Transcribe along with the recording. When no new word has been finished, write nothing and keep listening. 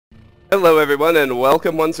Hello everyone and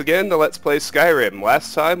welcome once again to Let's Play Skyrim.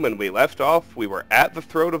 Last time when we left off, we were at the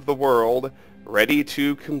throat of the world, ready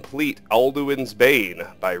to complete Alduin's Bane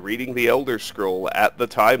by reading the Elder Scroll at the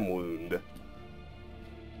Time Wound.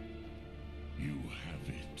 You have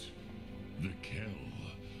it. The Kell,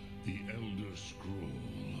 the Elder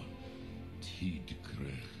Scroll.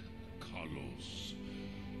 Tidkrech Kalos.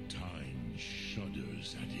 Time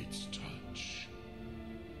shudders at its touch.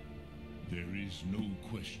 There is no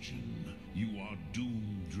question. You are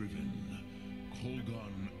doom-driven.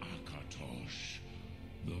 Kolgan Akatosh.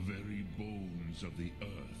 The very bones of the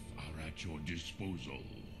earth are at your disposal.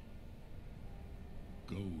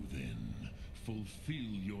 Go then.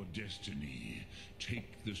 Fulfill your destiny.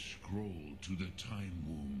 Take the scroll to the Time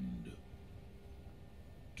Wound.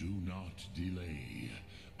 Do not delay.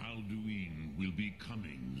 Alduin will be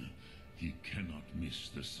coming. He cannot miss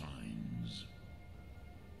the signs.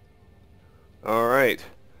 Alright,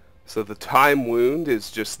 so the Time Wound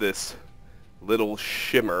is just this little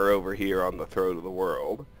shimmer over here on the throat of the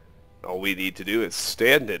world. All we need to do is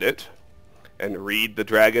stand in it and read the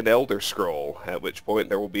Dragon Elder Scroll, at which point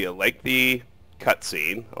there will be a lengthy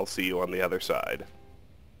cutscene. I'll see you on the other side.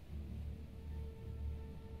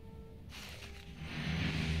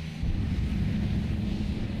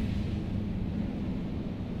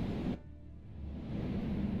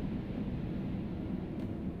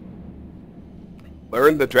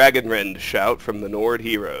 Learn the Dragonrend shout from the Nord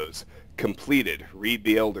heroes. Completed. Read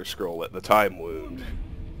the Elder Scroll at the Time Wound.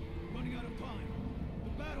 Running out of time.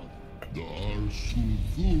 The battle. The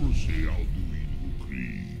Arsulthurse Alduin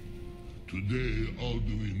Ukri. Today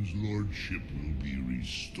Alduin's lordship will be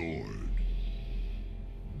restored.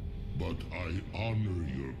 But I honor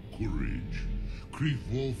your courage.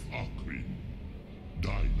 Krifwolf Akrin.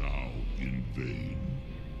 Die now in vain.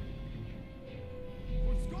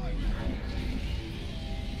 For Skyrim.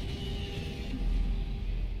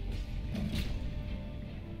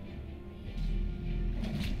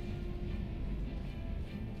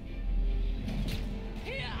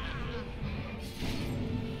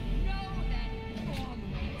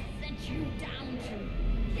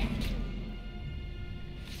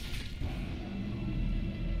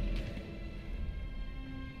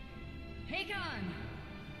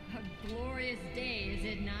 A glorious day, is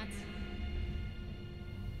it not?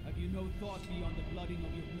 Have you no thought beyond the blooding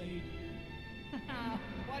of your blade?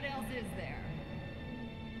 What else is there?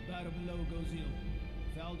 Battle below goes ill.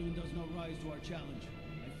 If Alduin does not rise to our challenge,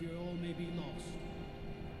 I fear all may be lost.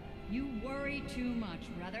 You worry too much,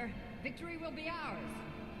 brother. Victory will be ours.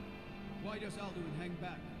 Why does Alduin hang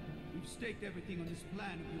back? We've staked everything on this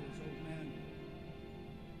plan of yours, old man.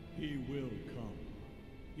 He will come.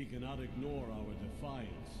 He cannot ignore our defiance.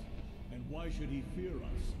 And why should he fear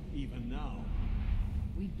us, even now?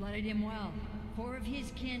 We blooded him well. 4 of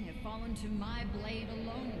his kin have fallen to my blade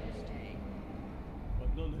alone this day.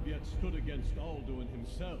 But none have yet stood against Alduin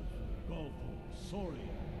himself. Golfo, Soria,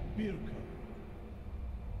 Birka.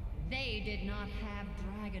 They did not have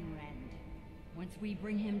Dragonrend. Once we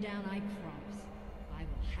bring him down, I promise, I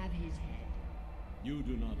will have his head. You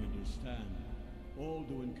do not understand.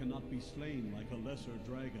 Alduin cannot be slain like a lesser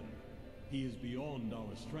dragon. He is beyond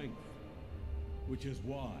our strength. Which is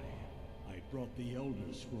why I brought the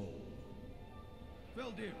Elder Scroll.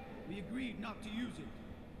 Feldir, we agreed not to use it.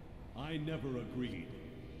 I never agreed.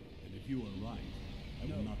 And if you are right, I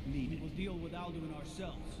will not need We it. will deal with Alduin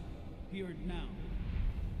ourselves. Here and now.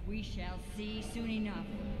 We shall see soon enough.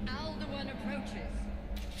 Alduin approaches.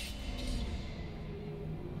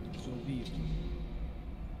 So be it.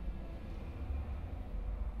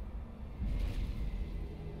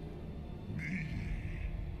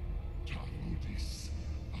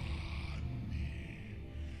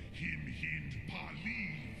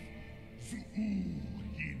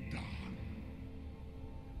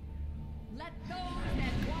 Let those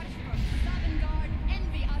that watch from Sovngarde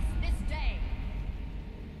envy us this day.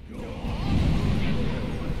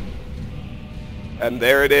 And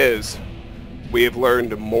there it is. We have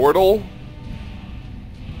learned Mortal,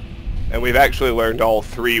 and we've actually learned all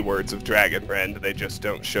 3 words of Dragonrend. They just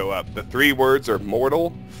don't show up. The 3 words are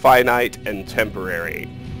Mortal, Finite, and Temporary.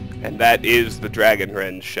 And that is the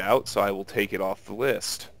Dragonrend shout, so I will take it off the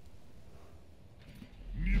list.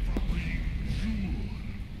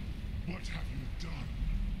 What have you done?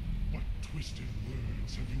 What twisted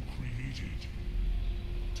words have you created?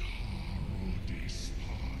 Tarodis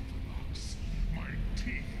Parthenos, my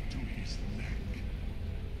teeth to his neck.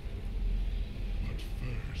 But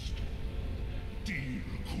first, dear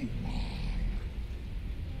Kumar,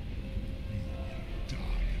 you will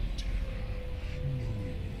die in terror,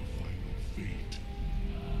 knowing your final fate.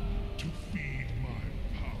 To feed my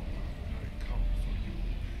power,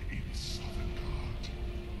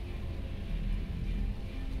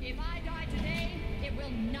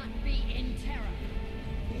 will not be in terror.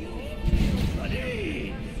 You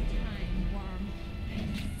Ready! time, worm. I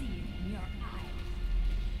see it in your eyes.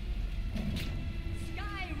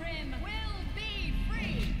 Skyrim will be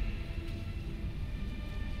free.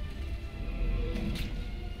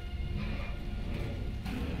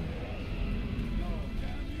 No,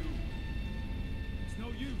 damn you! It's no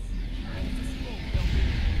use. It's a scroll.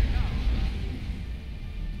 Now.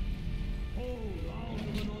 Hold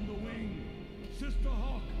Alduin on the wing. Sister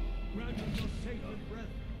Hawk, grant us your sacred breath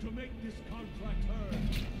to make this contract heard.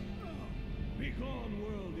 Begone,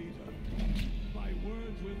 World Eater. By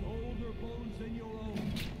words with older bones than your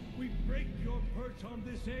own, we break your perch on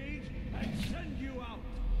this age and send you out.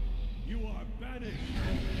 You are banished.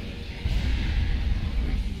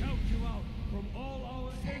 We shout you out from all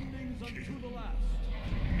our endings unto the last.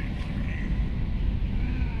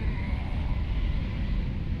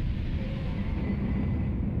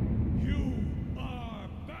 You are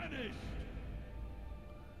banished!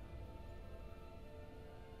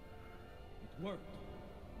 It worked.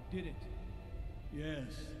 You did it. Yes,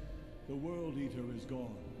 the World Eater is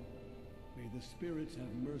gone. May the spirits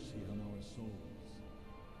have mercy on our souls.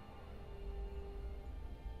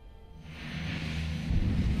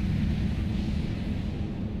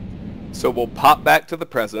 So we'll pop back to the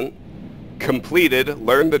present. Completed,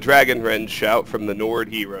 learn the Dragonrend shout from the Nord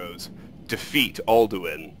heroes. Defeat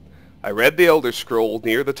Alduin. I read the Elder Scroll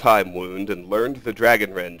near the Time Wound and learned the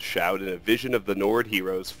Dragonrend shout in a vision of the Nord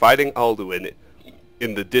heroes fighting Alduin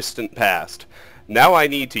in the distant past. Now I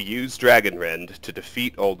need to use Dragonrend to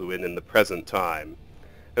defeat Alduin in the present time.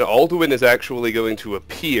 And Alduin is actually going to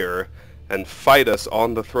appear and fight us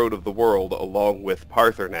on the throat of the world along with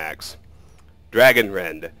Paarthurnax.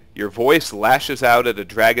 Dragonrend, your voice lashes out at a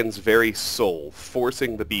dragon's very soul,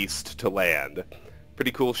 forcing the beast to land.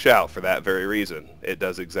 Pretty cool shout for that very reason. It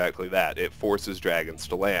does exactly that. It forces dragons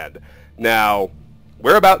to land. Now,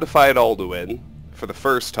 we're about to fight Alduin for the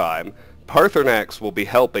first time. Paarthurnax will be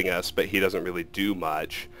helping us, but he doesn't really do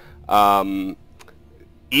much. Even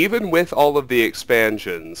with all of the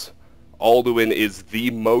expansions, Alduin is the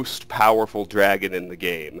most powerful dragon in the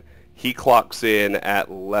game. He clocks in at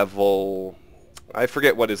level... I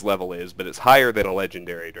forget what his level is, but it's higher than a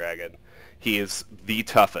legendary dragon. He is the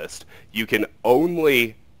toughest. You can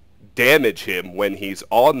only damage him when he's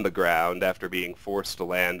on the ground after being forced to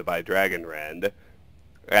land by Dragonrend.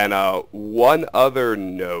 And one other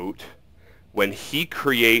note, when he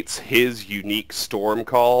creates his unique storm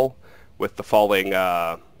call with the falling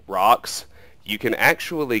rocks, you can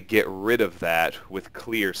actually get rid of that with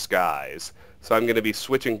clear skies. So I'm going to be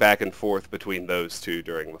switching back and forth between those two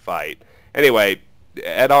during the fight. Anyway,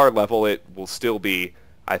 at our level it will still be,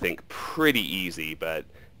 I think, pretty easy, but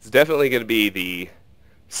it's definitely going to be the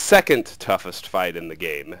second toughest fight in the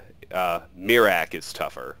game. Miraak is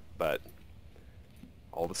tougher, but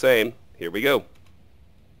all the same, here we go.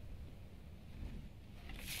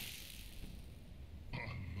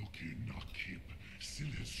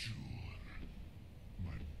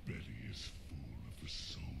 My belly is full of the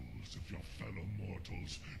souls of your fellow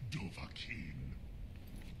mortals, Dovahkiin.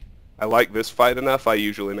 I like this fight enough, I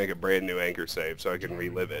usually make a brand new anchor save so I can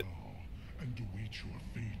relive it. And await your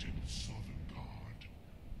fate in Sovngarde.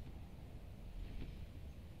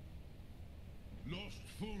 Lost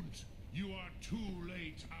Fount, you are too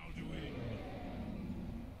late, Alduin.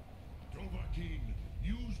 Dovahkiin,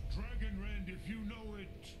 use Dragonrend if you know it.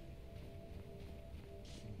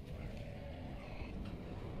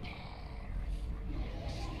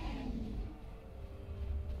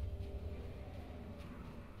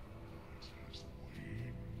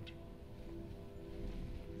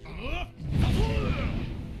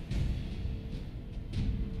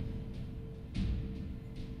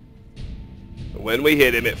 When we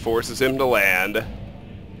hit him, it forces him to land.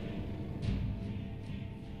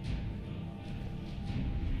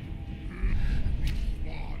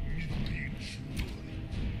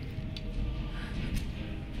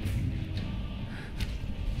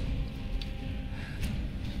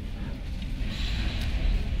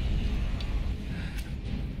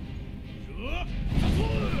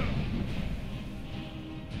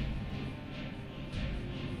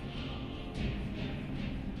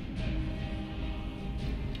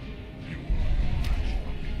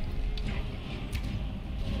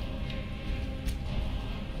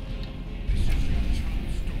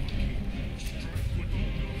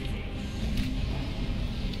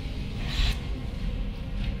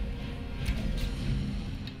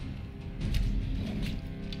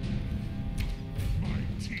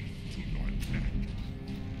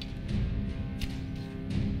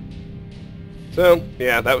 So,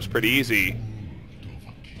 yeah, that was pretty easy.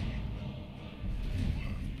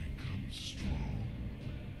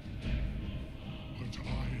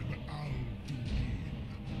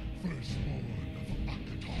 firstborn of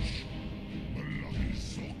Akatosh, beloved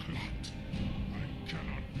Zoklat. I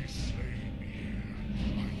cannot be slain here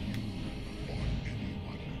by you or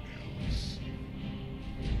anyone else.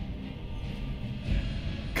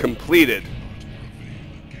 Completed. Not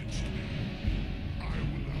prevail against me. I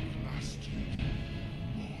will outlast you,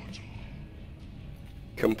 mortal.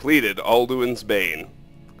 Completed Alduin's Bane.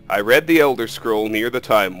 I read the Elder Scroll near the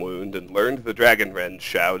Time Wound and learned the Dragonrend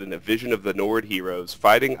shout in a vision of the Nord heroes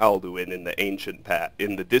fighting Alduin in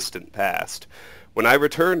the distant past. When I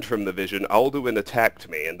returned from the vision, Alduin attacked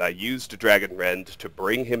me, and I used Dragonrend to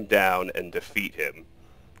bring him down and defeat him.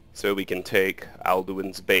 So we can take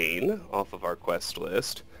Alduin's Bane off of our quest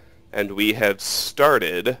list, and we have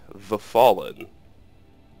started the Fallen.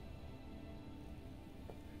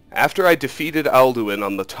 After I defeated Alduin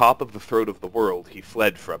on the top of the Throat of the World, he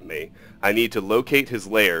fled from me. I need to locate his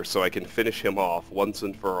lair so I can finish him off once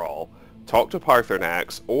and for all. Talk to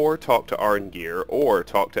Paarthurnax, or talk to Arngeir, or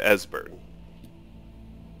talk to Esbern.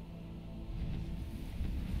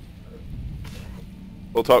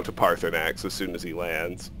 We'll talk to Paarthurnax as soon as he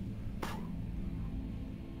lands.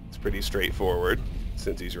 It's pretty straightforward,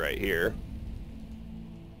 since he's right here.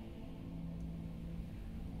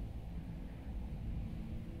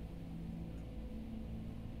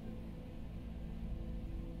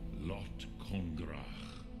 Lot Kongrach,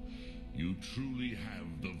 you truly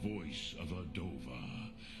have the voice of a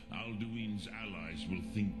Dova. Alduin's allies will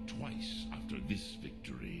think twice after this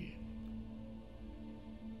victory.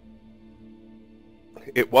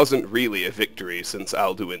 It wasn't really a victory since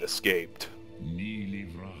Alduin escaped.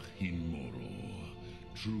 Nilivrach hin moro.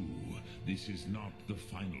 True, this is not the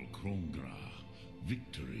final Kongrach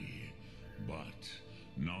victory, but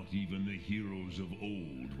not even the heroes of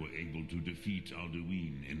old were able to defeat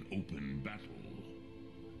Alduin in open battle.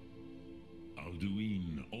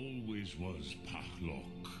 Alduin always was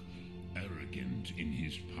Pahlok, arrogant in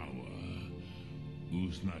his power.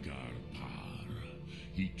 Uznagar Par,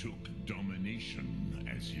 he took domination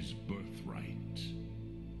as his birthright.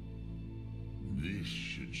 This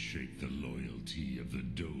should shake the loyalty of the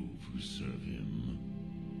Dove who serve him.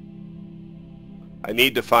 I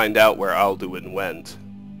need to find out where Alduin went.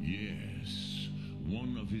 Yes,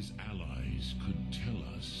 one of his allies could tell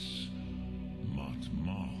us.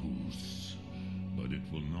 Matmahus. But it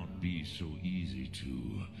will not be so easy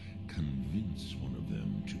to convince one of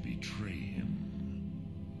them to betray him.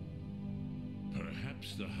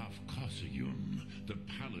 Perhaps the Hafkasayun, the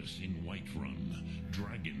palace in Whiterun,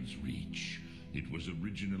 Dragon's Reach. It was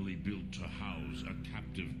originally built to house a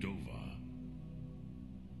captive Dova.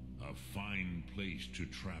 A fine place to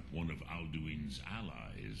trap one of Alduin's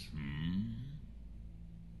allies,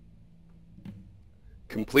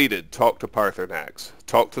 Completed. Talk to Paarthurnax.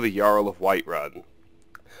 Talk to the Jarl of Whiterun.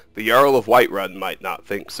 The Jarl of Whiterun might not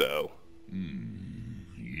think so.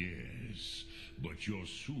 Yes, but your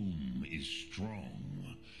Sum is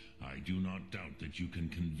strong. I do not doubt that you can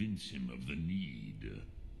convince him of the need.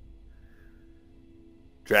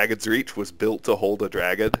 Dragon's Reach was built to hold a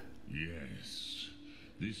dragon? Yes.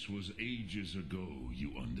 This was ages ago,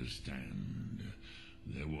 you understand.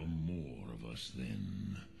 There were more of us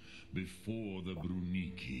then. Before the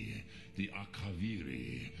Bruniki, the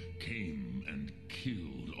Akaviri came and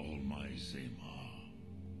killed all my Zema.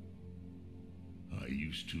 I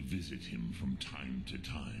used to visit him from time to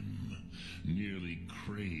time, nearly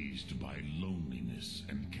crazed by loneliness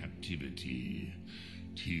and captivity.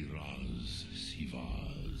 Tiraz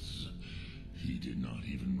Sivaz. He did not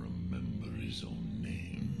even remember his own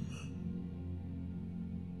name.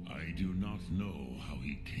 I do not know how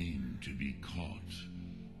he came to be caught,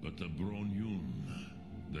 but the Bronyun,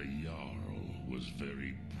 the Jarl, was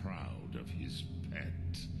very proud of his pet,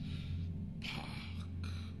 Pak.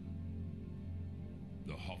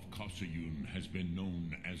 The Hofkasayun has been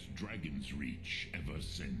known as Dragon's Reach ever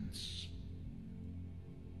since.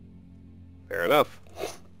 Fair enough.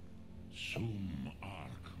 Sum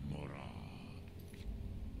Ark Mora.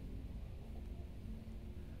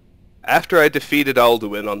 After I defeated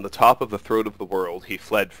Alduin on the top of the Throat of the World, he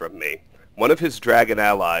fled from me. One of his dragon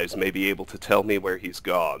allies may be able to tell me where he's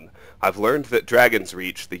gone. I've learned that Dragon's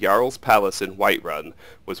Reach, the Jarl's palace in Whiterun,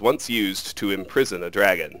 was once used to imprison a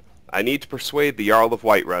dragon. I need to persuade the Jarl of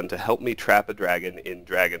Whiterun to help me trap a dragon in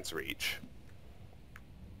Dragon's Reach.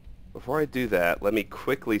 Before I do that, let me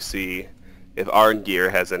quickly see if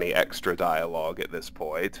Arngeir has any extra dialogue at this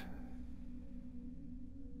point.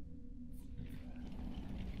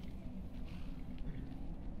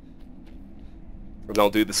 And I'll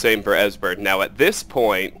do the same for Esbern. Now at this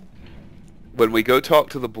point, when we go talk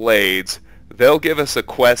to the Blades, they'll give us a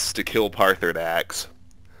quest to kill Paarthurnax.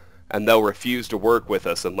 and they'll refuse to work with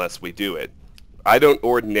us unless we do it. I don't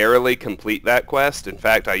ordinarily complete that quest. In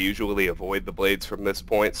fact, I usually avoid the blades from this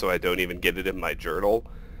point, so I don't even get it in my journal.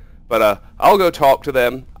 But I'll go talk to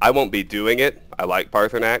them. I won't be doing it. I like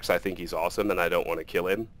Paarthurnax. I think he's awesome, and I don't want to kill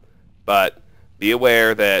him. But be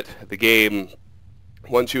aware that the game,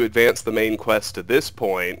 once you advance the main quest to this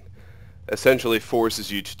point, essentially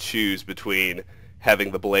forces you to choose between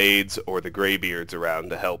having the blades or the Greybeards around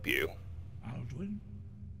to help you. Alduin?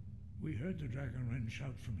 We heard the Dragonren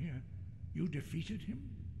shout from here. You defeated him?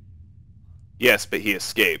 Yes, but he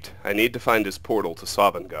escaped. I need to find his portal to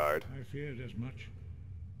Sovngarde. I feared as much.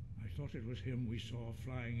 I thought it was him we saw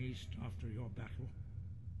flying east after your battle.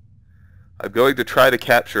 I'm going to try to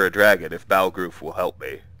capture a dragon if Balgruf will help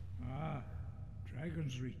me. Ah,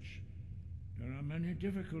 Dragon's Reach. There are many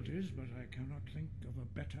difficulties, but I cannot think of a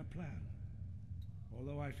better plan.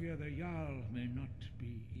 Although I fear the Jarl may not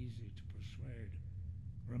be easy to persuade.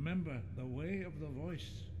 Remember, the way of the voice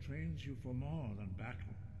trains you for more than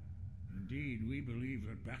battle. Indeed, we believe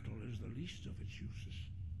that battle is the least of its uses.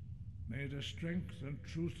 May the strength and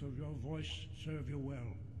truth of your voice serve you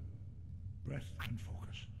well. Breath and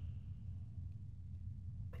focus.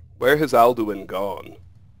 Where has Alduin gone?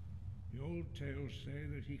 The old tales say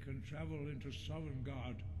that he can travel into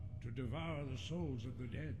Sovngarde to devour the souls of the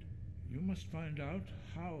dead. You must find out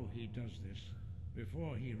how he does this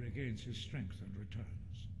before he regains his strength and returns.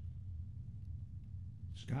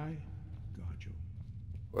 Sky, guard you.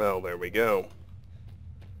 Well, there we go.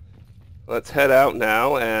 Let's head out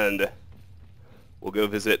now, and we'll go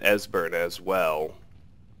visit Esbern as well.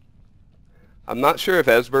 I'm not sure if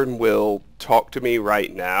Esbern will talk to me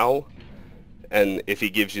right now, and if he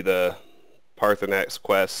gives you the Paarthurnax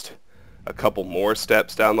quest a couple more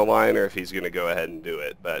steps down the line, or if he's going to go ahead and do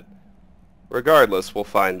it. But regardless, we'll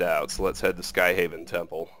find out. So let's head to Skyhaven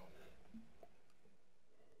Temple.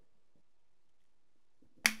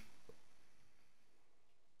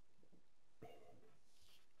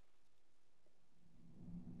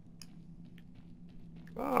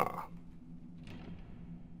 Ah.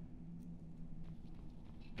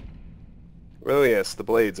 Well, yes, the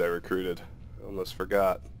blades I recruited. I almost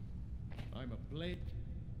forgot. I'm a blade.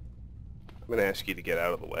 I'm going to ask you to get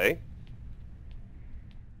out of the way.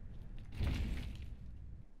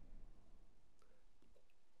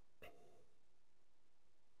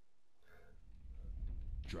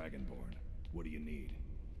 Dragonborn, what do you need?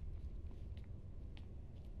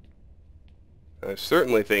 I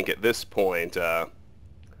certainly think at this point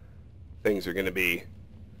things are going to be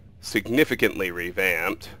significantly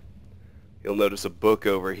revamped. You'll notice a book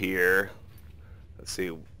over here. Let's see.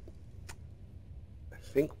 I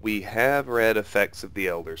think we have read Effects of the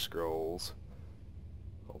Elder Scrolls.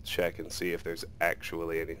 I'll check and see if there's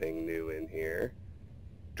actually anything new in here.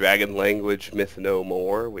 Dragon Language, Myth No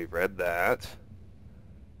More. We've read that.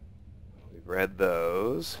 We've read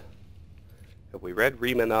those. Have we read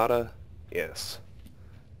Remanata? Yes.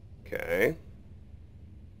 Okay.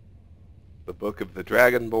 The Book of the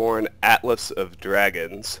Dragonborn, Atlas of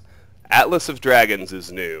Dragons. Atlas of Dragons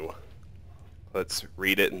is new. Let's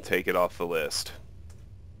read it and take it off the list.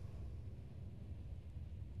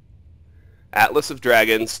 Atlas of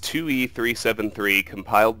Dragons 2E373,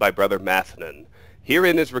 compiled by Brother Mathnon.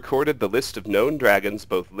 Herein is recorded the list of known dragons,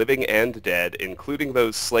 both living and dead, including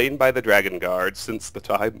those slain by the Dragon Guard since the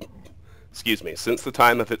time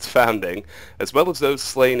of its founding, as well as those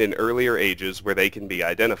slain in earlier ages where they can be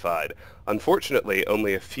identified. Unfortunately,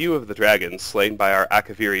 only a few of the dragons slain by our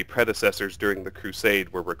Akaviri predecessors during the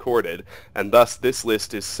Crusade were recorded, and thus this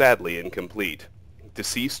list is sadly incomplete.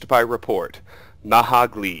 Deceased by report.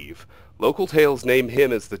 Nahagliv. Local tales name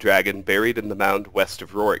him as the dragon buried in the mound west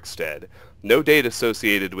of Rorikstead. No date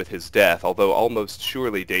associated with his death, although almost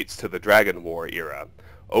surely dates to the Dragon War era.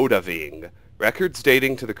 Odahviing. Records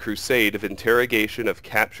dating to the Crusade of interrogation of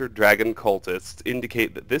captured dragon cultists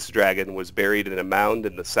indicate that this dragon was buried in a mound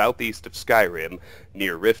in the southeast of Skyrim,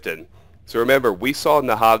 near Riften. So remember, we saw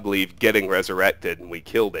Nahagliv getting resurrected and we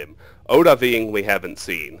killed him. Odahviing we haven't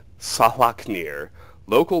seen. Salaknir.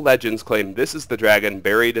 Local legends claim this is the dragon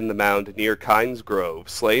buried in the mound near Kynes Grove,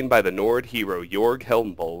 slain by the Nord hero Jorg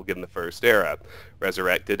Helmbolg in the First Era,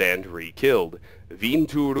 resurrected and re-killed.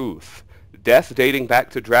 Vinturuth. Death dating back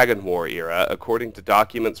to Dragon War era, according to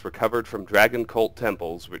documents recovered from dragon cult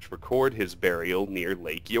temples which record his burial near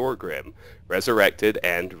Lake Jorgrim, resurrected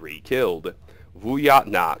and re-killed.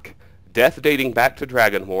 Vuyatnak. Death dating back to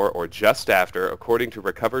Dragon War or just after, according to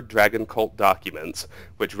recovered dragon cult documents,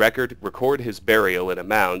 which record his burial in a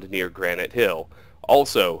mound near Granite Hill,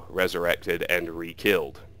 also resurrected and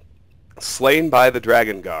re-killed. Slain by the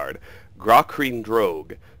Dragon Guard. Grokrin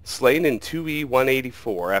Drogue. Slain in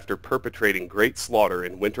 2E184 after perpetrating great slaughter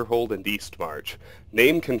in Winterhold and Eastmarch.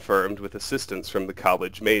 Name confirmed with assistance from the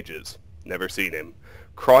college mages. Never seen him.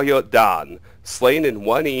 Kroyot Dan, slain in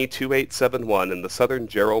 1E2871 in the southern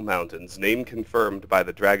Gerald Mountains. Name confirmed by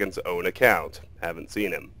the dragon's own account. Haven't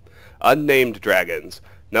seen him. Unnamed dragons.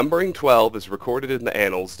 Numbering 12 is recorded in the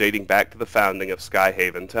annals dating back to the founding of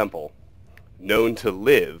Skyhaven Temple. Known to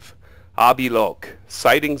live. Abilok,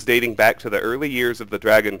 sightings dating back to the early years of the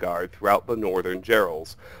Dragon Guard throughout the northern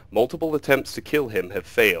Gerals. Multiple attempts to kill him have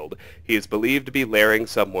failed. He is believed to be lairing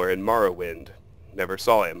somewhere in Morrowind. Never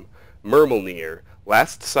saw him. Murmelnir,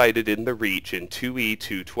 last sighted in the Reach in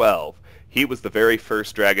 2E212. He was the very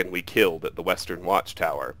first dragon we killed at the Western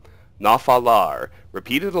Watchtower. Nafalar,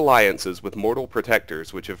 repeated alliances with mortal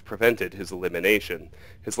protectors which have prevented his elimination.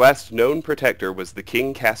 His last known protector was the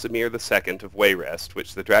King Casimir II of Wayrest,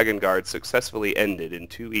 which the Dragon Guard successfully ended in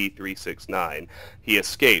 2E369. He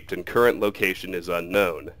escaped and current location is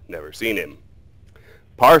unknown. Never seen him.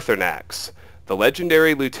 Parthernax, the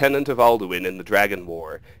legendary lieutenant of Alduin in the Dragon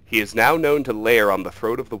War. He is now known to lair on the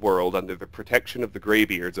throat of the world under the protection of the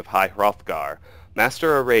Greybeards of High Hrothgar.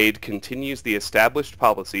 Master Araid continues the established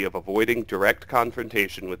policy of avoiding direct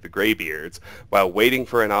confrontation with the Greybeards while waiting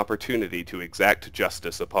for an opportunity to exact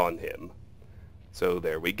justice upon him. So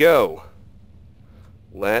there we go.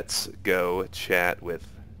 Let's go chat with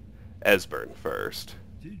Esbern first.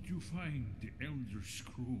 Did you find the Elder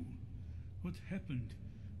Scroll? What happened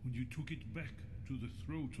when you took it back to the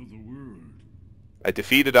throat of the world? I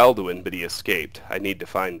defeated Alduin, but he escaped. I need to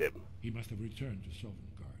find him. He must have returned to Sovngarde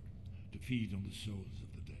to feed on the souls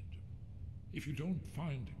of the dead. If you don't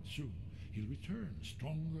find him soon, he'll return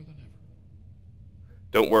stronger than ever.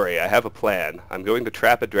 Don't worry, I have a plan. I'm going to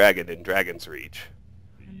trap a dragon in Dragon's Reach.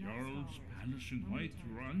 The Jarl's Palace in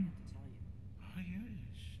Whiterun? Ah,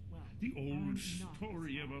 yes. The old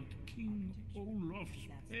story about King Olaf's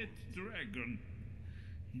pet dragon.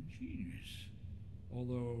 Ingenious.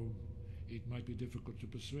 Although it might be difficult to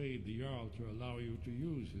persuade the Jarl to allow you to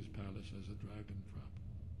use his palace as a dragon trap.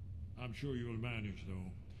 I'm sure you'll manage, though.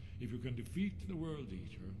 If you can defeat the World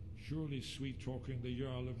Eater, surely sweet-talking the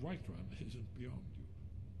Jarl of Whiterun isn't beyond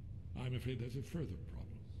you. I'm afraid there's a further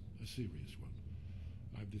problem, a serious one.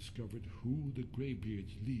 I've discovered who the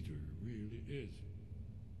Greybeard's leader really is.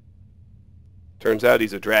 Turns out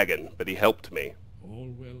he's a dragon, but he helped me. All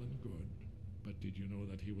well and good, but did you know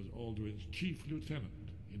that he was Alduin's chief lieutenant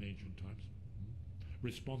in ancient times?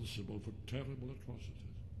 Responsible for terrible atrocities.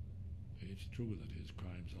 It's true that his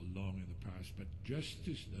crimes are long in the past, but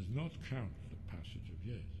justice does not count the passage of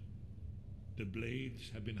years. The Blades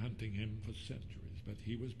have been hunting him for centuries, but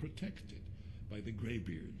he was protected by the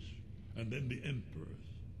Greybeards, and then the Emperors.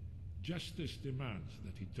 Justice demands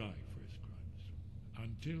that he die for his crimes.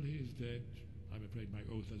 Until he is dead, I'm afraid my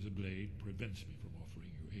oath as a Blade prevents me from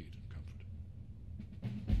offering you aid and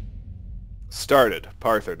comfort. Started.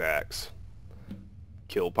 Parthernax.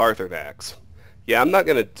 Kill Parthernax. Yeah, I'm not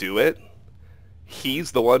gonna do it.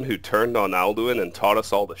 He's the one who turned on Alduin and taught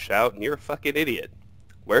us all to shout, and you're a fucking idiot.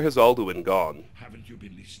 Where has Alduin gone? Haven't you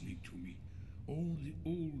been listening to me? All the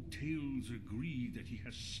old tales agree that he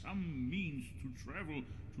has some means to travel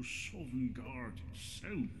to Sovngarde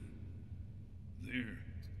itself. There,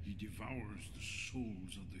 he devours the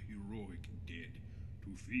souls of the heroic dead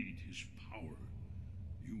to feed his power.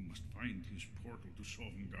 You must find his portal to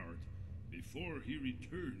Sovngarde before he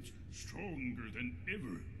returns stronger than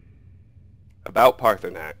ever. About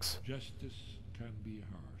Parthernax. Justice can be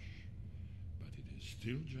harsh, but it is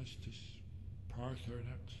still justice.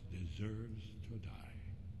 Parthernax deserves to die.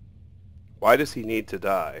 Why does he need to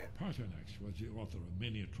die? Parthernax was the author of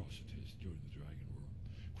many atrocities during the Dragon War.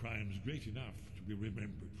 Crimes great enough to be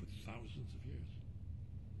remembered for thousands of years.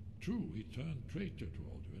 True, he turned traitor to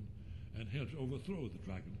Alduin and helped overthrow the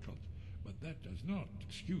dragon cult, but that does not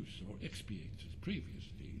excuse or expiate his previous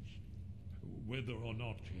deeds. Whether or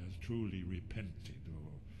not he has truly repented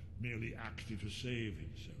or merely acted to save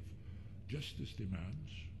himself, justice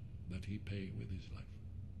demands that he pay with his life.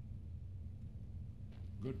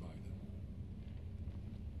 Goodbye,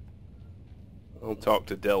 then. I'll talk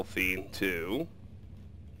to Delphine, too.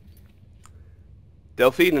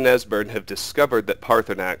 Delphine and Esbern have discovered that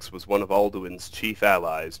Parthernax was one of Alduin's chief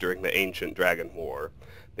allies during the ancient Dragon War.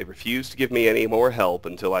 They refuse to give me any more help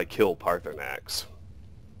until I kill Parthernax.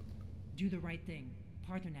 Do the right thing.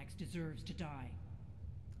 Parthernax deserves to die.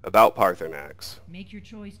 About Parthernax. Make your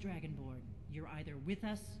choice, Dragonborn. You're either with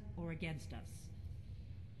us or against us.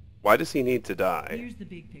 Why does he need to die? Here's the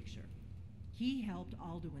big picture. He helped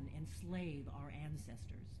Alduin enslave our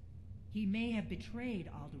ancestors. He may have betrayed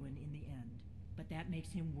Alduin in the end, but that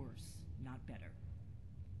makes him worse, not better.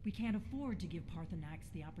 We can't afford to give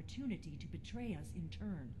Parthenax the opportunity to betray us in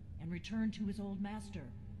turn and return to his old master.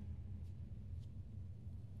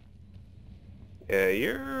 Yeah,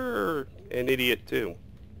 you're an idiot too.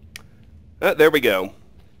 There we go.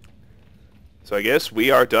 So I guess we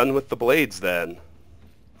are done with the blades then.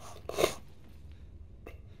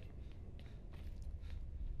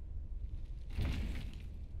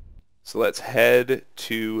 So let's head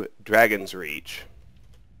to Dragon's Reach.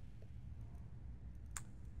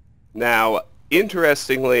 Now,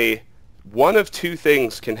 interestingly, one of two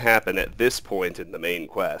things can happen at this point in the main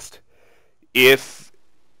quest. If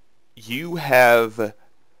you have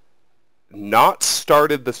not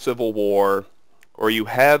started the Civil War, or you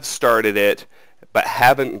have started it, but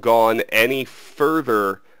haven't gone any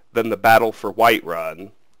further than the Battle for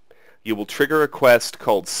Whiterun, you will trigger a quest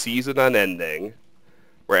called Season Unending,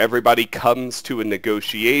 where everybody comes to a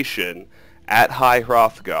negotiation at High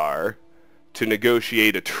Hrothgar to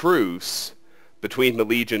negotiate a truce between the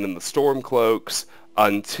Legion and the Stormcloaks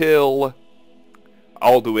until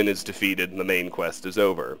Alduin is defeated and the main quest is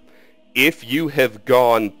over. If you have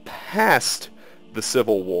gone past the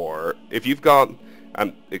Civil War, if you've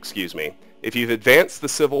advanced the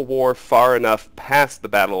Civil War far enough past the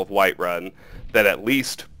Battle of Whiterun that at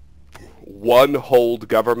least one hold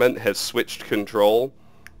government has switched control,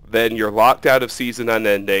 then you're locked out of Season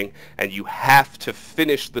Unending, and you have to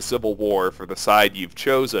finish the Civil War for the side you've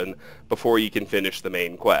chosen before you can finish the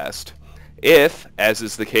main quest. If, as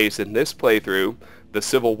is the case in this playthrough, the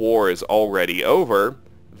Civil War is already over,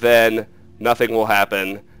 then nothing will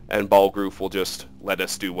happen, and Balgruf will just let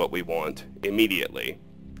us do what we want immediately.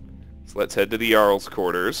 So let's head to the Jarl's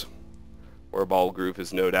quarters, where Balgruf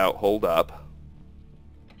is no doubt holed up,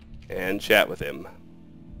 and chat with him.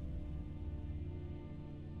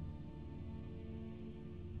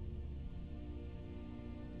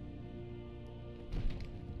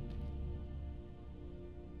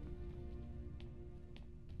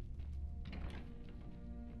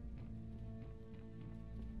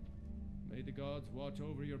 May the gods watch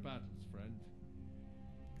over your battles, friend.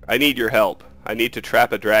 I need your help. I need to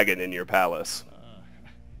trap a dragon in your palace.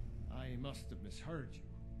 I must have misheard you.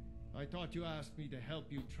 I thought you asked me to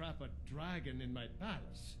help you trap a dragon in my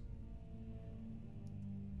palace.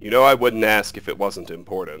 You know I wouldn't ask if it wasn't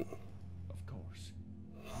important. Of course.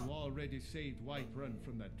 You already saved Whiterun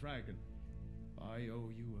from that dragon. I owe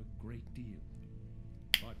you a great deal.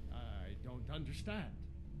 But I don't understand.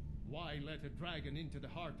 Why let a dragon into the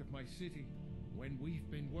heart of my city when we've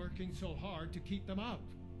been working so hard to keep them out?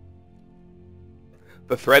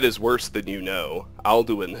 The threat is worse than you know.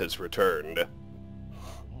 Alduin has returned.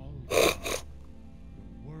 The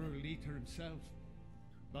World Eater himself.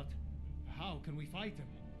 But how can we fight him?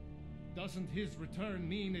 Doesn't his return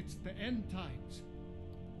mean it's the end times?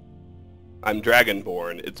 I'm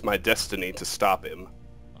Dragonborn. It's my destiny to stop him.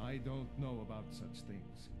 I don't know about such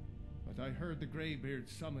things, but I heard the Greybeard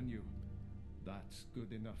summon you. That's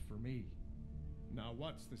good enough for me. Now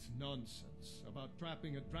what's this nonsense about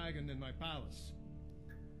trapping a dragon in my palace?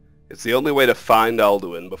 It's the only way to find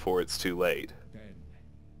Alduin before it's too late. Then,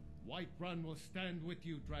 Whiterun will stand with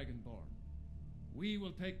you, Dragonborn. We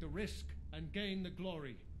will take the risk and gain the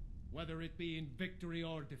glory, whether it be in victory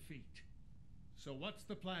or defeat. So what's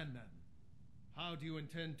the plan then? How do you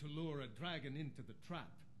intend to lure a dragon into the trap?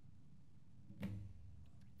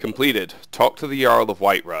 Completed. Talk to the Jarl of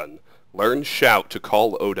Whiterun. Learn Shout to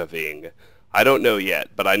call Odahviing. I don't know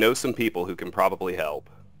yet, but I know some people who can probably help.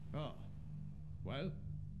 Ah, well,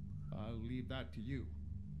 I'll leave that to you.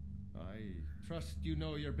 I trust you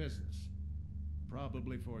know your business.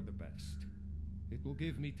 Probably for the best. It will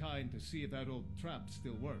give me time to see if that old trap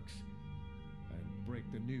still works, and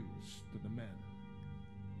break the news to the men.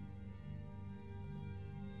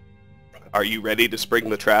 Are you ready to spring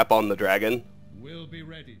the trap on the dragon? We'll be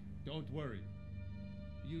ready, don't worry.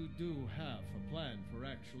 You do have a plan for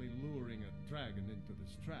actually luring a dragon into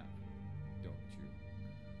this trap, don't you?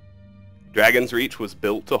 Dragon's Reach was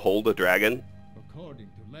built to hold a dragon? According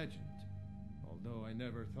to legend, although I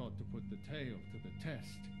never thought to put the tale to the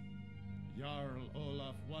test. Jarl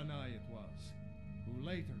Olaf One-Eye it was, who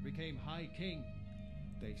later became High King.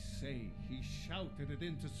 They say he shouted it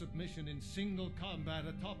into submission in single combat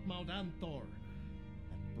atop Mount Anthor,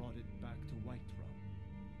 and brought it back to Whiterun.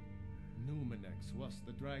 Numenex was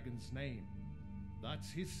the dragon's name.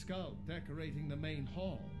 That's his skull decorating the main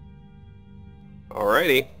hall.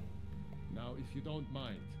 Alrighty. Now, if you don't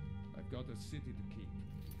mind, I've got a city to keep.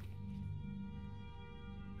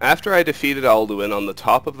 After I defeated Alduin on the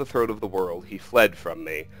top of the throat of the world, he fled from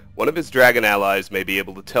me. One of his dragon allies may be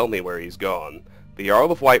able to tell me where he's gone. The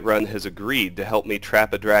Jarl of Whiterun has agreed to help me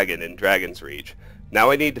trap a dragon in Dragon's Reach. Now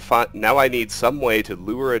I need some way to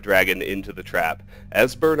lure a dragon into the trap.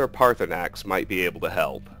 Esbern or Parthenax might be able to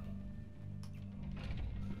help.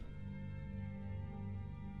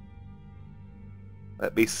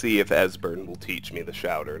 Let me see if Esbern will teach me the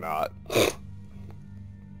shout or not.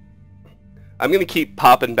 I'm going to keep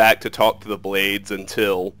popping back to talk to the Blades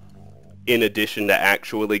until, in addition to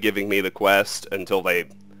actually giving me the quest, until they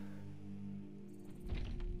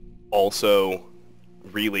also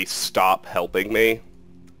really stop helping me.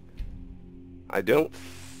 I don't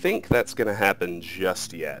think that's going to happen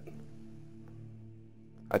just yet.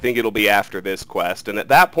 I think it'll be after this quest, and at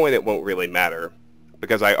that point it won't really matter,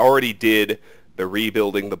 because I already did the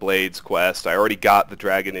Rebuilding the Blades quest. I already got the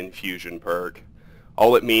Dragon Infusion perk.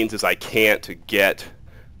 All it means is I can't get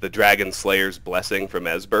the Dragon Slayer's Blessing from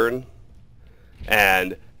Esbern,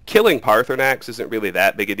 and killing Parthenax isn't really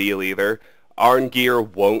that big a deal either. Arngeir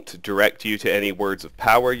won't direct you to any words of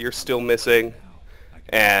power you're still missing,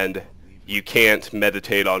 and you can't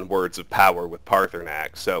meditate on words of power with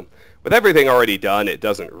Parthenax. So with everything already done, it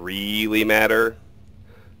doesn't really matter.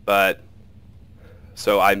 But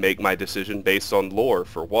so I make my decision based on lore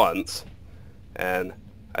for once, and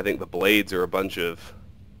I think the Blades are a bunch of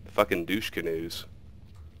fucking douche canoes.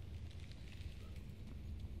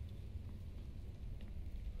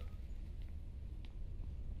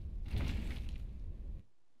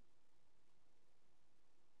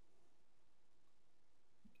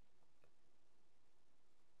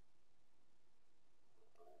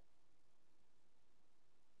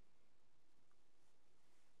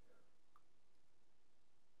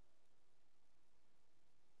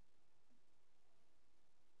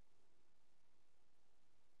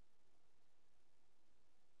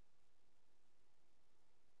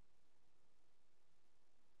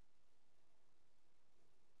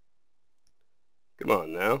 Come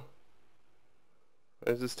on now.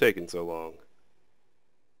 Why is this taking so long?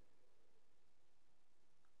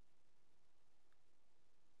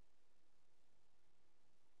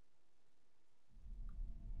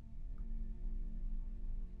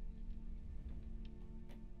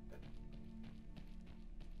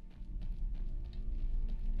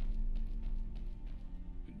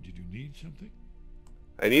 Did you need something?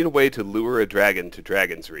 I need a way to lure a dragon to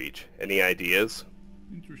Dragon's Reach. Any ideas?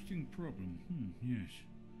 Interesting problem. Yes.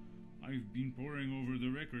 I've been poring over the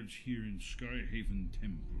records here in Skyhaven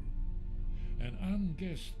Temple. An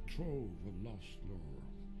unguessed trove of lost lore.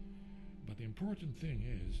 But the important thing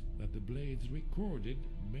is that the Blades recorded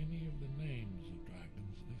many of the names of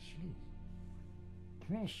dragons they slew.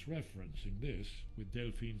 Cross-referencing this with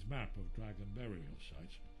Delphine's map of dragon burial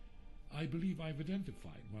sites, I believe I've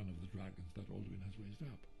identified one of the dragons that Alduin has raised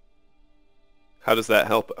up. How does that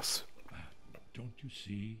help us? Don't you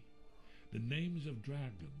see? The names of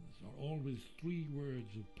dragons are always 3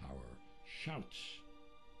 words of power, shouts.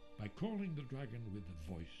 By calling the dragon with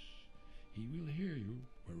the voice, he will hear you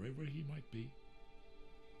wherever he might be.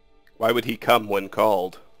 Why would he come when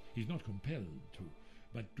called? He's not compelled to,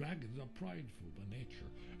 but dragons are prideful by nature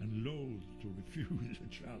and loath to refuse a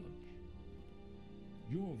challenge.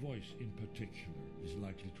 Your voice in particular is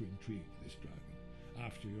likely to intrigue this dragon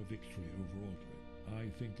after your victory over Alduin. I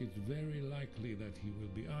think it's very likely that he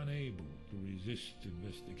will be unable to resist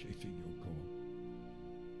investigating your call.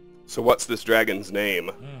 So what's this dragon's name?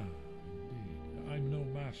 Indeed. I'm no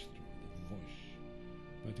master of the voice,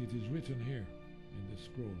 but it is written here in the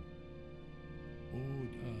scroll.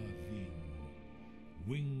 Alduin,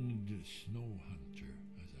 winged snow hunter,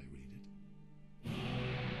 as I read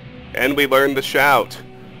it. And we learn the shout.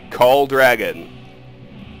 Call dragon.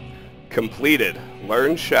 Completed.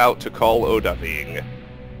 Learn shout to call Odahviing.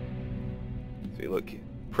 See, look.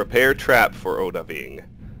 Prepare trap for Odahviing.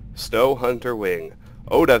 Snow hunter wing.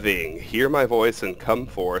 Odahviing, hear my voice and come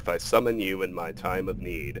forth. I summon you in my time of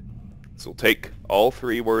need. So we'll take all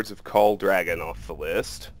 3 words of call dragon off the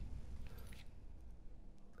list.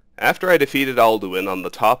 After I defeated Alduin on the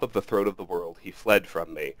top of the throat of the world, he fled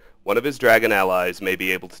from me. One of his dragon allies may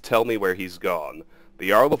be able to tell me where he's gone. The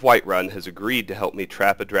Jarl of Whiterun has agreed to help me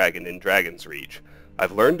trap a dragon in Dragon's Reach.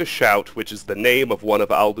 I've learned to shout, which is the name of one of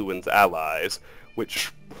Alduin's allies,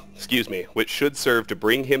 which should serve to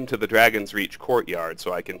bring him to the Dragon's Reach courtyard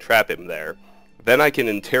so I can trap him there. Then I can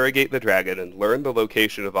interrogate the dragon and learn the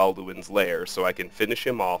location of Alduin's lair so I can finish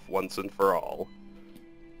him off once and for all.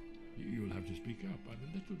 You'll have to speak up. I'm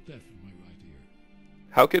a little deaf in my right ear.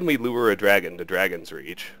 How can we lure a dragon to Dragon's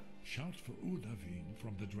Reach? Shout for Odahviing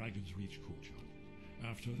from the Dragon's Reach courtyard.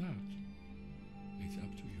 After that, it's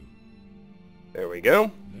up to you. There we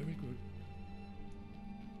go. Very good.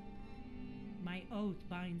 My oath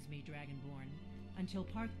binds me, Dragonborn, until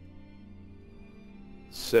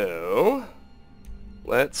So,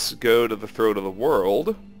 let's go to the throat of the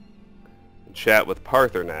world and chat with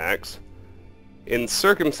Parthenax. In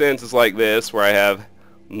circumstances like this, where I have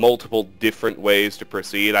multiple different ways to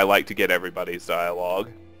proceed, I like to get everybody's dialogue.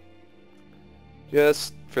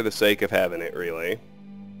 Just for the sake of having it, really.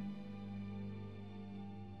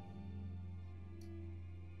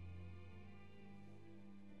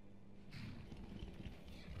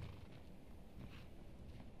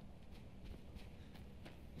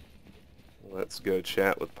 Let's go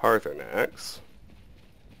chat with Parthenax.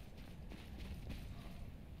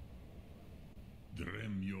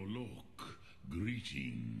 Dremyolok,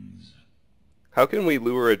 greetings. How can we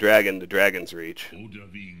lure a dragon to Dragon's Reach?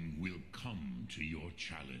 Odahviing will come to your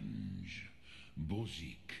challenge.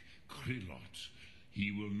 Bozik, Krillot,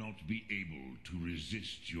 he will not be able to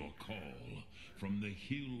resist your call. From the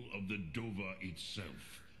hill of the Dova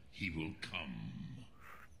itself, he will come.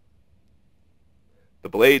 The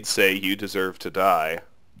Blades say you deserve to die.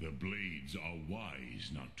 The Blades are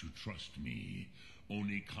wise not to trust me.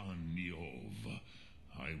 Only Khan Niov.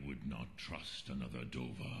 I would not trust another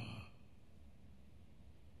Dova.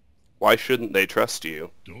 Why shouldn't they trust you?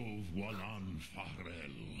 Dov Walan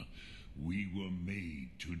Farel. We were made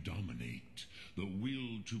to dominate. The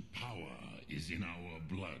will to power is in our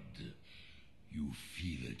blood. You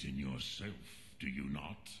feel it in yourself, do you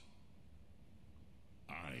not?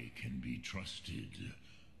 I can be trusted.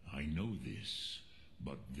 I know this,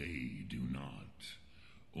 but they do not.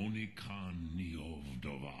 Only Khan Niov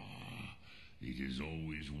Dova. It is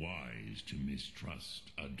always wise to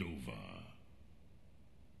mistrust a Dova.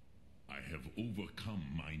 I have overcome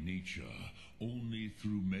my nature only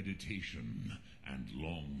through meditation and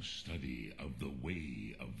long study of the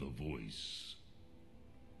way of the voice.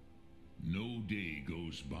 No day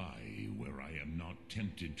goes by where I am not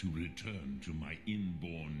tempted to return to my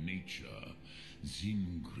inborn nature,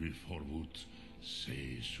 Zingriforvut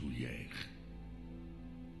se Suyech.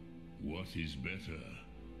 What is better,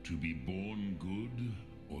 to be born good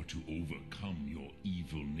or to overcome your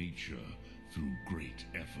evil nature through great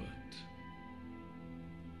effort?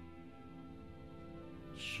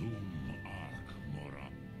 Sum Ark Mora.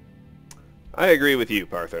 I agree with you,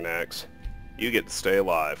 Parthenax. You get to stay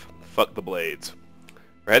alive. Fuck the Blades.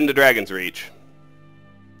 We're heading to Dragon's Reach.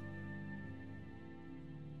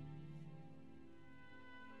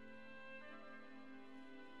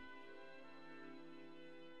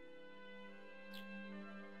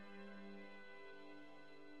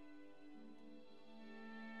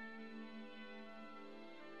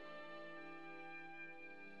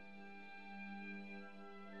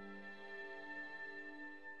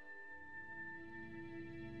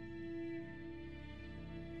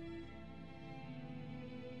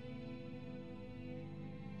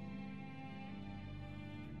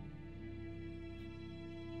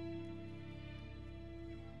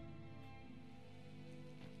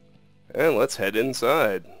 And let's head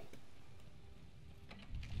inside.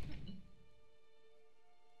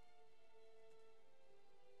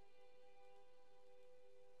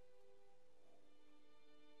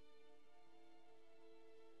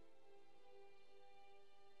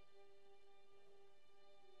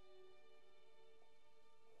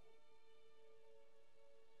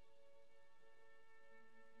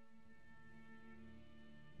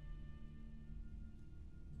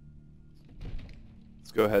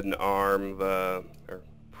 Let's go ahead and arm the, or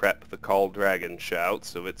prep the Call Dragon shout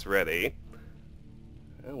so it's ready.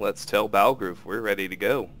 And let's tell Balgruf we're ready to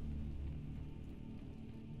go.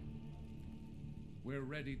 We're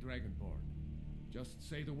ready, Dragonborn. Just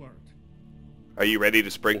say the word. Are you ready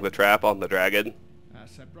to spring the trap on the dragon?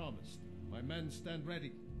 As I promised, my men stand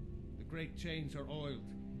ready. The great chains are oiled.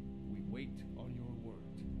 We wait on your word.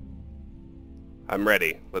 I'm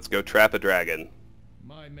ready. Let's go trap a dragon.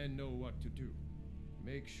 My men know what to do.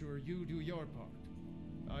 Make sure you do your part.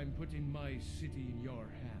 I'm putting my city in your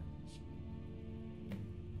hands.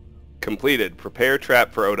 Completed. Prepare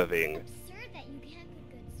trap for Odahviing. Absurd that you can't cook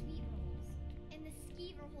good sweet rolls in the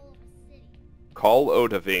skeever hole of a city. Call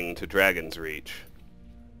Odahviing to Dragon's Reach.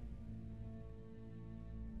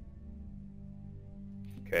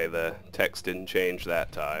 Okay, the text didn't change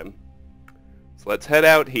that time. So let's head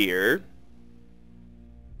out here.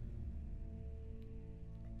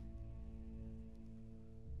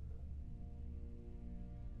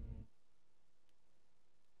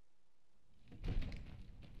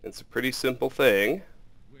 It's a pretty simple thing.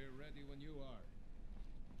 We're ready when you are.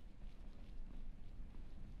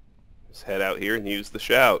 Just head out here and use the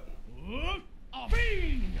shout.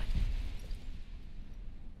 Bane!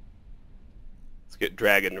 Let's get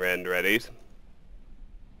Dragon Rend ready.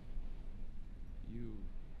 You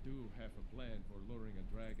do have a plan for luring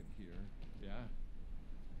a dragon here, yeah?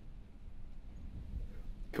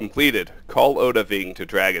 Completed. Call Odahviing to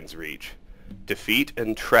Dragon's Reach. Defeat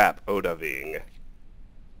and trap Odahviing.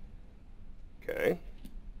 Okay.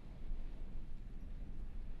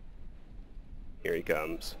 Here he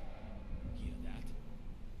comes. Hear that?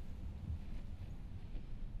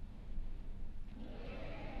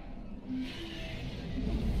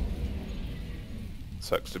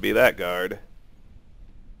 Sucks to be that guard.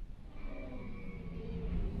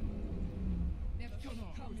 Here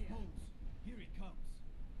he comes.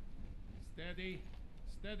 Steady.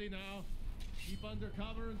 Steady now. Keep under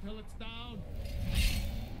cover until it's down.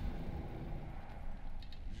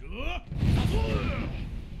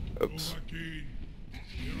 Oops. Dovahkiin,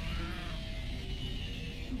 here I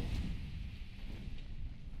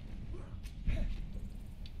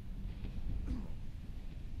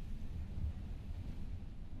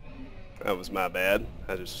That was my bad.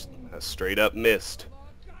 I straight up missed.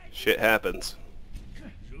 Shit happens.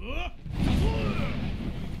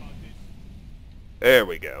 There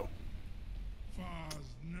we go. am.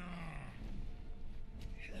 Fazna.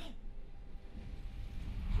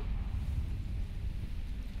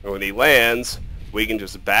 When he lands, we can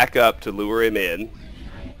just back up to lure him in.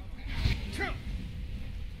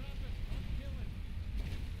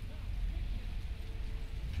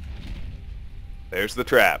 There's the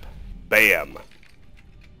trap. Bam.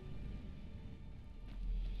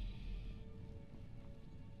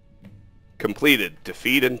 Completed.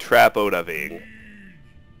 Defeat and trap Odahviing.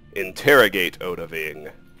 Interrogate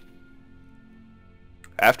Odahviing.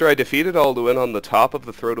 After I defeated Alduin on the top of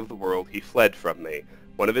the throat of the world, he fled from me.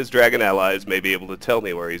 One of his dragon allies may be able to tell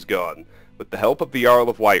me where he's gone. With the help of the Jarl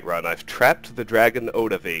of Whiterun, I've trapped the dragon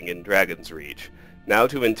Odahviing in Dragon's Reach. Now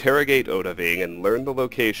to interrogate Odahviing and learn the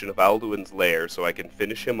location of Alduin's lair so I can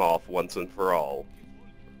finish him off once and for all.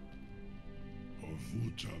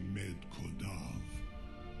 Orvuta med Kodav,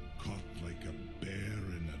 caught like a bear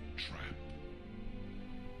in a trap.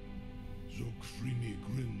 Zokfrini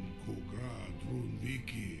grin kogra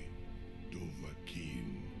drunviki,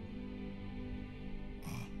 Dovahkiin.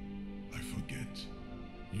 I forget.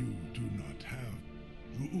 You do not have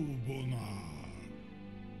Ru'ubonar.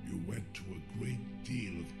 You went to a great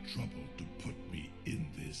deal of trouble to put me in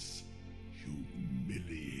this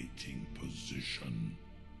humiliating position.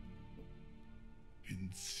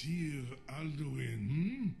 Sincere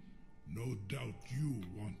Alduin, No doubt you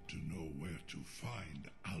want to know where to find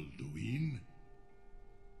Alduin.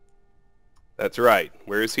 That's right.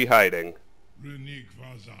 Where is he hiding? Renik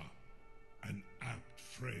Vaza, an apt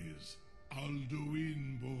phrase.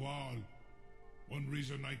 Alduin Boval. One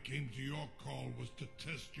reason I came to your call was to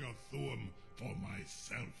test your Thuum for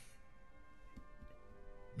myself.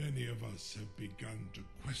 Many of us have begun to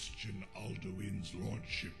question Alduin's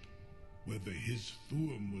lordship, whether his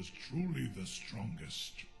Thuum was truly the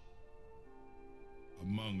strongest.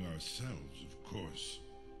 Among ourselves, of course,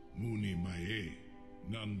 Muni Mae,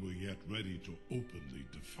 none were yet ready to openly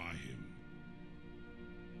defy him.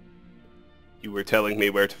 You were telling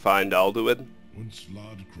me where to find Alduin? Once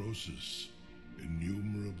Lord Croesus,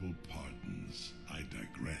 innumerable pardons, I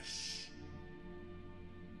digress.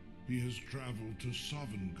 He has traveled to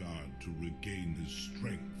Sovngarde to regain his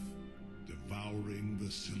strength, devouring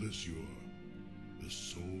the Silesure, the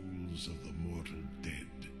souls of the mortal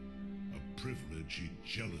dead, a privilege he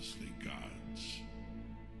jealously guards.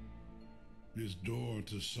 His door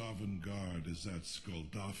to Sovngarde is at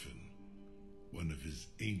Skuldafn, one of his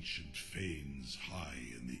ancient fanes high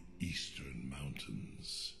in the eastern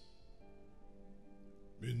mountains.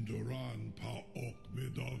 Mindoran pa ok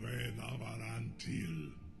midoven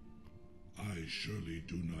avarantil. I surely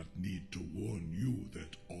do not need to warn you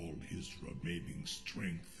that all his remaining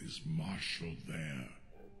strength is marshaled there.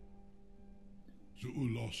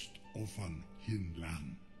 Zuulost ofan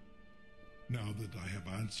hinlan. Now that I have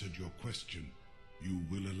answered your question, you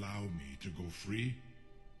will allow me to go free?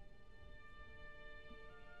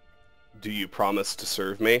 Do you promise to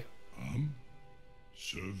serve me?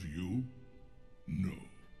 Serve you? No.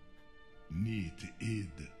 Need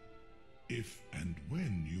aid. If and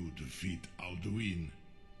when you defeat Alduin,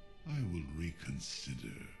 I will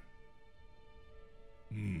reconsider.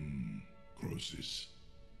 Croesus.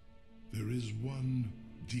 There is one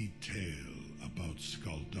detail about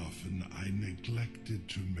Skuldafn I neglected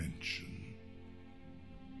to mention.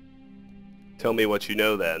 Tell me what you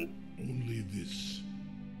know then. Only this.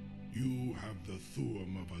 You have the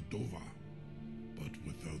Thuum of a Dova, but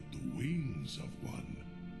without the wings of one,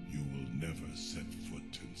 you will never set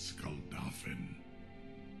foot in Skuldafn.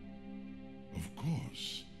 Of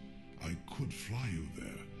course, I could fly you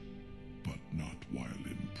there, but not while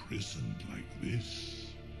imprisoned like this.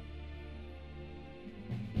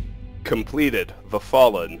 Completed. The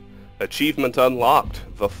Fallen. Achievement unlocked.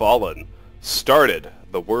 The Fallen. Started.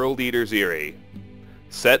 The World Eater's Eyrie.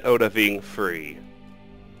 Set Odahviing free.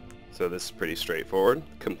 So this is pretty straightforward.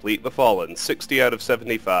 Complete the Fallen. 60 out of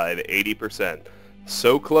 75. 80%.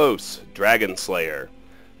 So close. Dragon Slayer.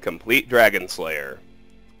 Complete Dragon Slayer.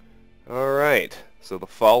 Alright. So the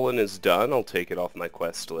Fallen is done. I'll take it off my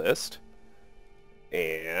quest list.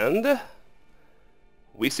 And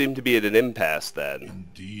we seem to be at an impasse then.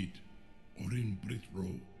 Indeed. Orin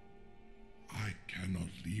Britro. I cannot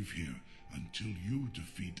leave here until you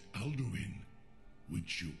defeat Alduin,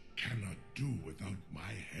 which you cannot do without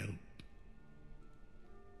my help.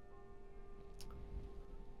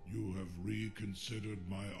 You have reconsidered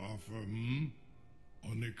my offer,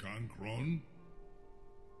 Onikan Kron?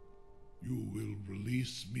 You will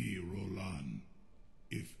release me, Roland,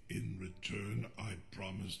 if in return I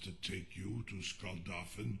promise to take you to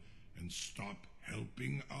Skuldafn and stop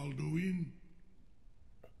helping Alduin?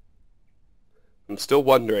 I'm still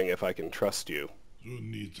wondering if I can trust you.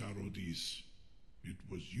 Zunitarodis, it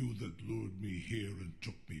was you that lured me here and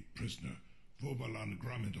took me prisoner. Vobalan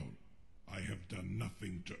Gramidol, I have done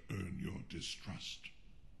nothing to earn your distrust.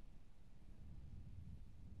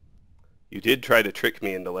 You did try to trick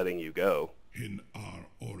me into letting you go. In our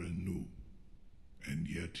Orenu, and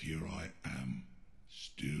yet here I am,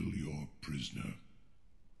 still your prisoner.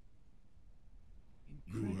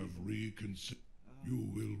 You have reconsidered. You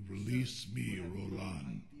will release me,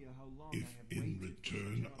 Roland, if in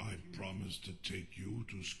return I promise to take you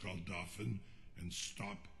to Skuldafn and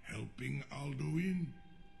stop helping Alduin?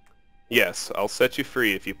 Yes, I'll set you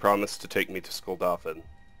free if you promise to take me to Skuldafn.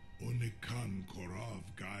 Onikan Korav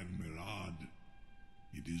Gair Mirad.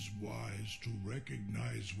 It is wise to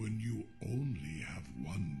recognize when you only have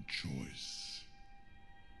one choice.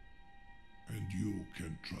 And you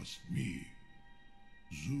can trust me.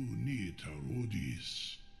 Zunitarodis.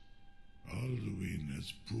 Alduin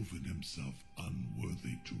has proven himself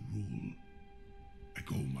unworthy to rule. I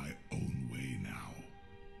go my own way now.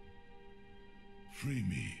 Free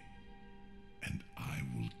me, and I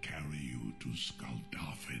will carry you to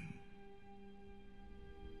Skuldafn.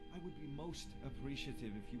 I would be most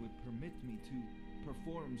appreciative if you would permit me to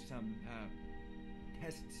perform some,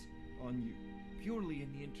 tests on you, purely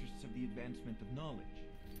in the interests of the advancement of knowledge.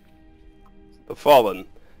 The Fallen.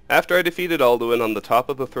 After I defeated Alduin on the top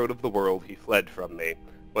of the throat of the world, he fled from me.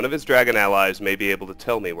 One of his dragon allies may be able to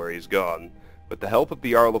tell me where he's gone. With the help of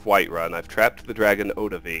the Jarl of Whiterun, I've trapped the dragon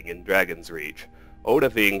Odahviing in Dragon's Reach.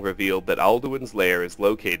 Odahviing revealed that Alduin's lair is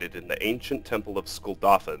located in the ancient temple of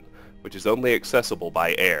Skuldafn, which is only accessible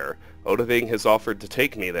by air. Odahviing has offered to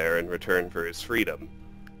take me there in return for his freedom.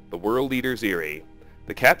 The World Eater's Eyrie.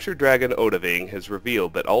 The captured dragon Odahviing has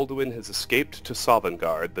revealed that Alduin has escaped to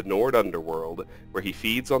Sovngarde, the Nord underworld, where he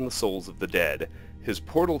feeds on the souls of the dead. His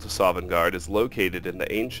portal to Sovngarde is located in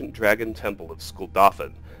the ancient dragon temple of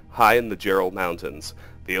Skuldafn, high in the Gerald Mountains.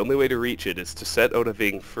 The only way to reach it is to set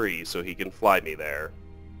Odahviing free so he can fly me there.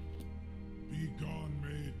 Be gone,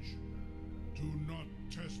 mage. Do not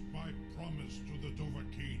test my promise to the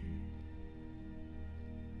Dovahkiin.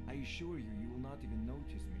 I assure you, you will not even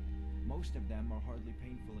notice me. Most of them are hardly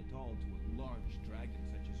painful at all to a large dragon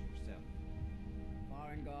such as yourself.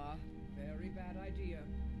 Farengar, very bad idea,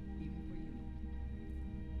 even for you.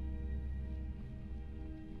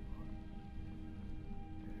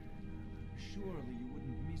 Surely you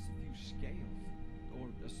wouldn't miss a few scales, or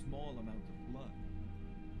a small amount of blood.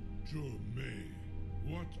 May,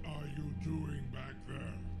 what are you doing back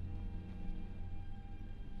there?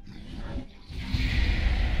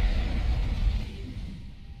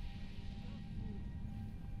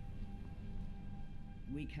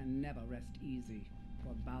 We can never rest easy,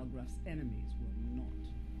 for Balgraf's enemies will not.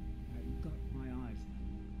 I've got my eyes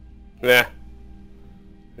on Nah.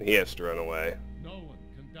 He has to run away. No one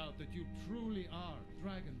can doubt that you truly are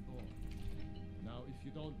Dragonborn. Now, if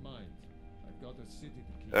you don't mind, I've got a city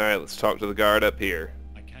to keep. Alright, let's talk to the guard up here.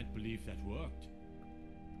 I can't believe that worked.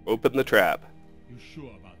 Open the trap. You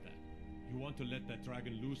sure about that? You want to let that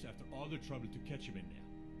dragon loose after all the trouble to catch him in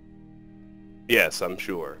there? Yes, I'm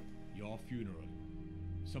sure. Your funeral.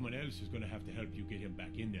 Someone else is gonna have to help you get him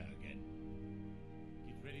back in there again.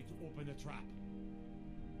 Get ready to open the trap.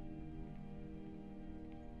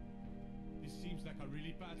 This seems like a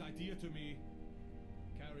really bad idea to me.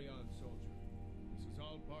 Carry on, soldier. This is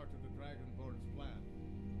all part of the Dragonborn's plan.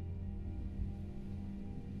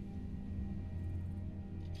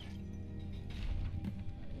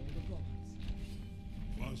 all the gods.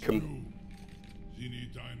 Was du, Zini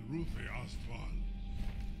dein Rufe Astval.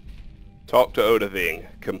 Talk to Odahviing.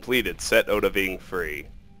 Completed. Set Odahviing free.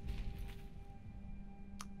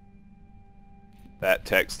 That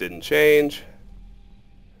text didn't change.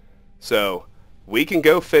 So, we can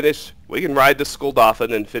go finish, we can ride to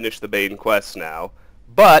Skuldafn and finish the Bane quest now,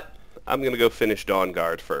 but I'm going to go finish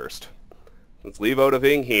Dawnguard first. Let's leave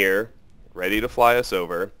Odahviing here, ready to fly us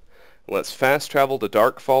over. Let's fast travel to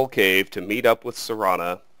Darkfall Cave to meet up with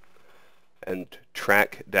Serana and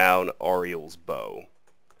track down Auriel's bow.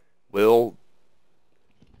 We'll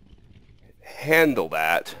handle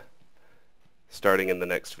that starting in the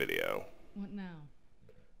next video. What now?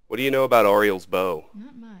 What do you know about Auriel's bow?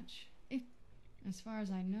 Not much. As far as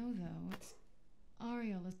I know, though, it's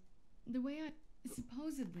Auriel is the way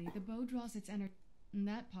supposedly the bow draws its energy.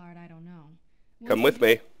 That part I don't know. Come with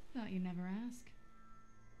me. Thought you'd never ask.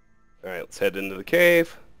 Alright, let's head into the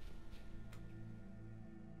cave.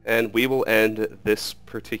 And we will end this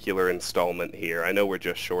particular installment here. I know we're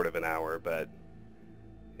just short of an hour, but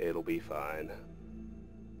it'll be fine.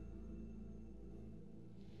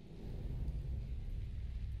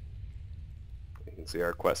 You can see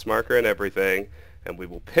our quest marker and everything. And we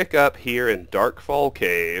will pick up here in Darkfall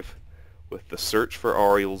Cave with the search for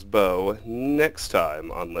Auriel's bow next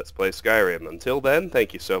time on Let's Play Skyrim. Until then,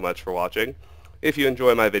 thank you so much for watching. If you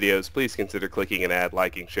enjoy my videos, please consider clicking an ad,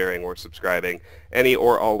 liking, sharing, or subscribing, any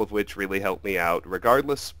or all of which really help me out.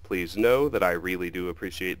 Regardless, please know that I really do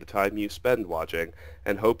appreciate the time you spend watching,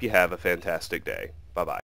 and hope you have a fantastic day. Bye-bye.